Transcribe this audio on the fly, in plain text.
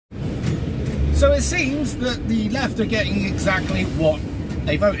So it seems that the left are getting exactly what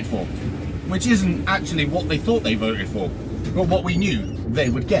they voted for, which isn't actually what they thought they voted for, but what we knew they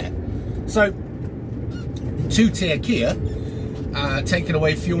would get. So, two-tier Kia, taking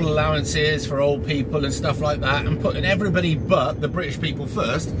away fuel allowances for old people and stuff like that, and putting everybody but the British people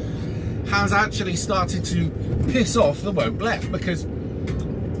first, has actually started to piss off the woke left, because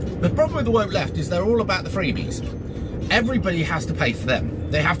the problem with the woke left is they're all about the freebies. Everybody has to pay for them.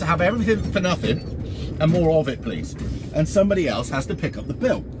 They have to have everything for nothing and more of it, please. And somebody else has to pick up the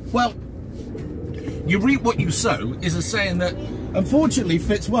bill. Well, you reap what you sow is a saying that unfortunately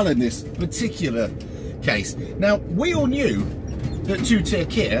fits well in this particular case. Now, we all knew that two-tier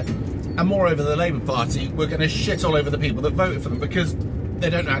Kia, and moreover the Labour Party, were going to shit all over the people that voted for them because they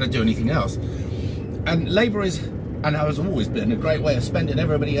don't know how to do anything else. And Labour is, and has always been, a great way of spending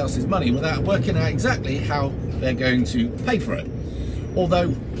everybody else's money without working out exactly how they're going to pay for it. Although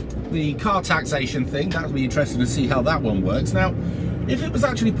the car taxation thing, that would be interesting to see how that one works. Now, if it was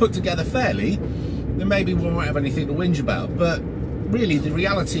actually put together fairly, then maybe we won't have anything to whinge about. But really, the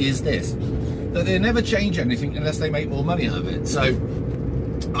reality is this, that they never change anything unless they make more money out of it. So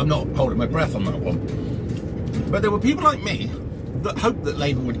I'm not holding my breath on that one. But there were people like me that hoped that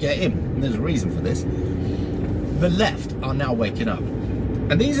Labour would get in, and there's a reason for this. The left are now waking up.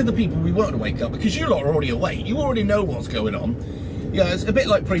 And these are the people we want to wake up, because you lot are already awake. You already know what's going on. Yeah, it's a bit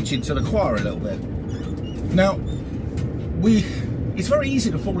like preaching to the choir a little bit. Now, it's very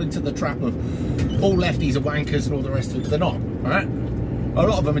easy to fall into the trap of all lefties are wankers and all the rest of it. They're not, all right? A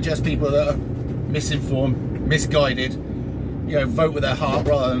lot of them are just people that are misinformed, misguided, you know, vote with their heart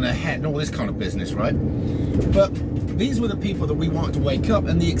rather than their head and all this kind of business, right? But these were the people that we wanted to wake up,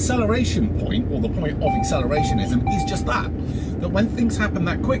 and the acceleration point, or the point of accelerationism, is just that when things happen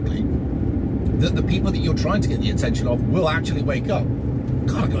that quickly, that the people that you're trying to get the attention of will actually wake up.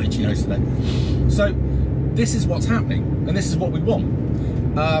 God, I got itchy nose today. So this is what's happening, and this is what we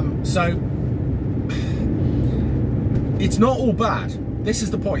want. So it's not all bad. This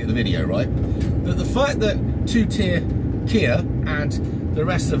is the point of the video, right? That the fact that two-tier Kia and the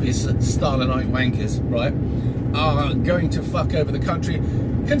rest of his Stalinite wankers, right, are going to fuck over the country.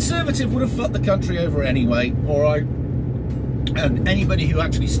 Conservative would have fucked the country over anyway, all right? And anybody who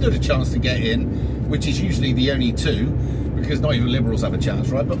actually stood a chance to get in, which is usually the only two, because not even Liberals have a chance,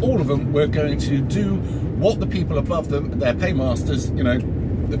 right? But all of them were going to do what the people above them, their paymasters, you know,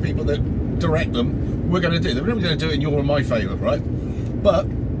 the people that direct them, were going to do. They were never going to do it in your or my favour, right? But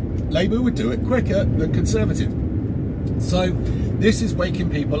Labour would do it quicker than Conservative. So this is waking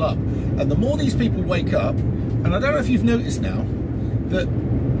people up. And the more these people wake up, and I don't know if you've noticed now, that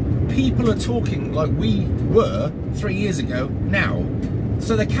people are talking like we were 3 years ago now.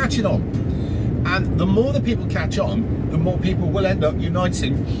 So they're catching on. And the more the people catch on, the more people will end up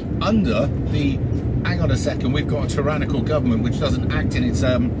uniting under the, hang on a second, we've got a tyrannical government which doesn't act in its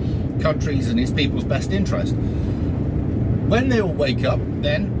country's and its people's best interest. When they all wake up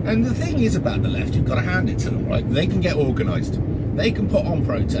then, and the thing is about the left, you've got to hand it to them, right? They can get organised. They can put on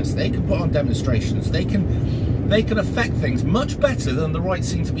protests. They can put on demonstrations. They can affect things much better than the right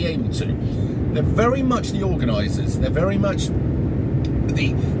seem to be able to. They're very much the organisers. They're very much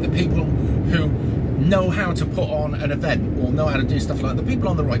the people who know how to put on an event or know how to do stuff like that. The people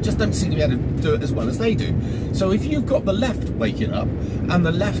on the right just don't seem to be able to do it as well as they do. So if you've got the left waking up and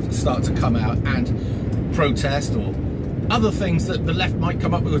the left start to come out and protest or other things that the left might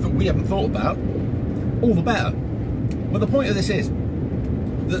come up with that we haven't thought about, all the better. But the point of this is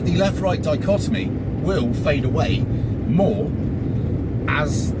that the left-right dichotomy will fade away more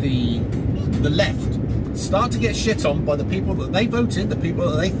as the left start to get shit on by the people that they voted, the people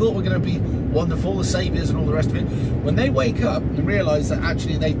that they thought were going to be wonderful, the saviours and all the rest of it. When they wake up and realise that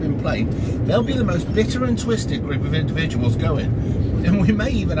actually they've been played, they'll be the most bitter and twisted group of individuals going. And we may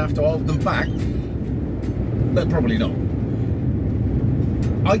even have to hold them back, but probably not.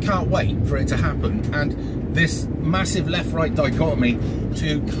 I can't wait for it to happen and this massive left-right dichotomy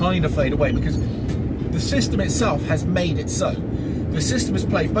to kind of fade away, because the system itself has made it so. The system has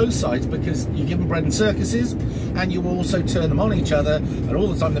played both sides, because you give them bread and circuses and you also turn them on each other, and all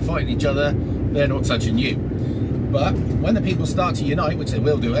the time they're fighting each other, they're not touching you. But when the people start to unite, which they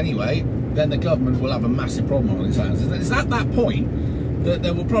will do anyway, then the government will have a massive problem on its hands. It's at that point that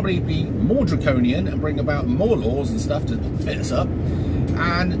there will probably be more draconian and bring about more laws and stuff to fit us up,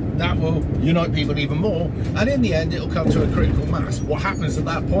 and that will unite people even more, and in the end it'll come to a critical mass. What happens at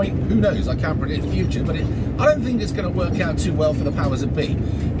that point, who knows? I can't predict the future, but I don't think it's going to work out too well for the powers that be,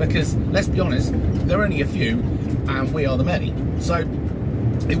 because let's be honest, there are only a few and we are the many, so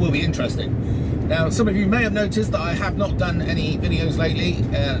it will be interesting. Now, some of you may have noticed that I have not done any videos lately.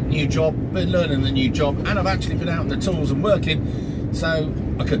 New job, been learning the new job, and I've actually been out on the tools and working, so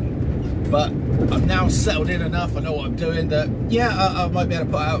I couldn't. But I'm now settled in enough, I know what I'm doing, that yeah, I might be able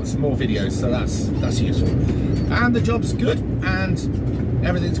to put out some more videos, so that's useful. And the job's good, and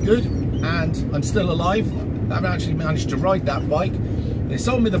everything's good, and I'm still alive. I've actually managed to ride that bike. They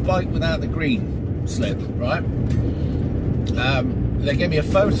sold me the bike without the green slip, right? They gave me a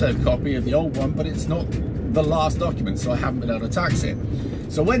photocopy of the old one, but it's not the last document, so I haven't been able to tax it.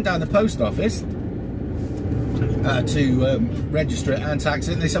 So I went down the post office to register it and tax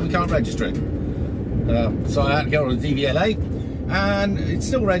it, and they said we can't register it. So I had to go on the DVLA, and it's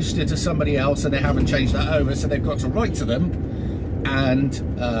still registered to somebody else, and they haven't changed that over, so they've got to write to them, and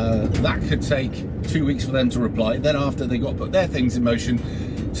that could take 2 weeks for them to reply. Then after, they got to put their things in motion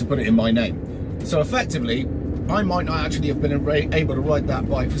to put it in my name. So effectively, I might not actually have been able to ride that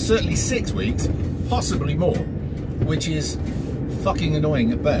bike for certainly 6 weeks, possibly more, which is fucking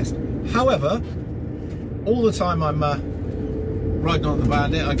annoying at best. However, all the time I'm riding on the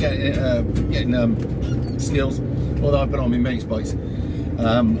Bandit, I'm getting skills, although I've been on my mate's bikes.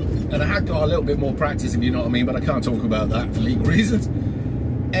 And I had got a little bit more practice, if you know what I mean, but I can't talk about that for legal reasons.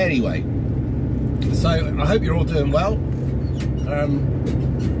 Anyway, so I hope you're all doing well.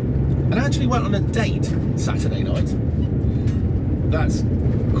 And I actually went on a date Saturday night. That's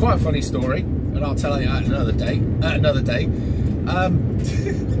quite a funny story, and I'll tell you at another day.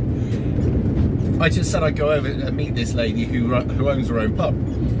 I just said I'd go over and meet this lady who owns her own pub,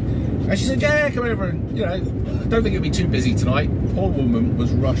 and she said, "Yeah, come over, and I don't think it'll be too busy tonight." Poor woman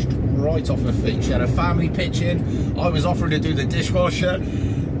was rushed right off her feet. She had her family pitch in. I was offering to do the dishwasher,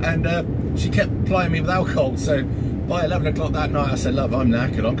 and she kept plying me with alcohol. So by 11 o'clock that night, I said, "Love, I'm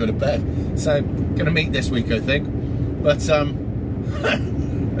knackered, I'm going to bed." So, gonna meet this week, I think. But,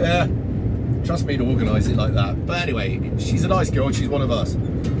 yeah, trust me to organise it like that. But anyway, she's a nice girl, she's one of us.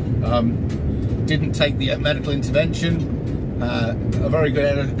 Didn't take the medical intervention, a very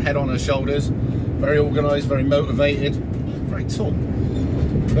good head on her shoulders, very organised, very motivated, very tall.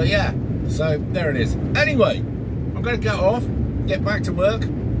 But yeah, so there it is. Anyway, I'm going to get off, get back to work,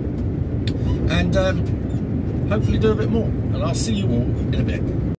 and hopefully do a bit more, and I'll see you all in a bit.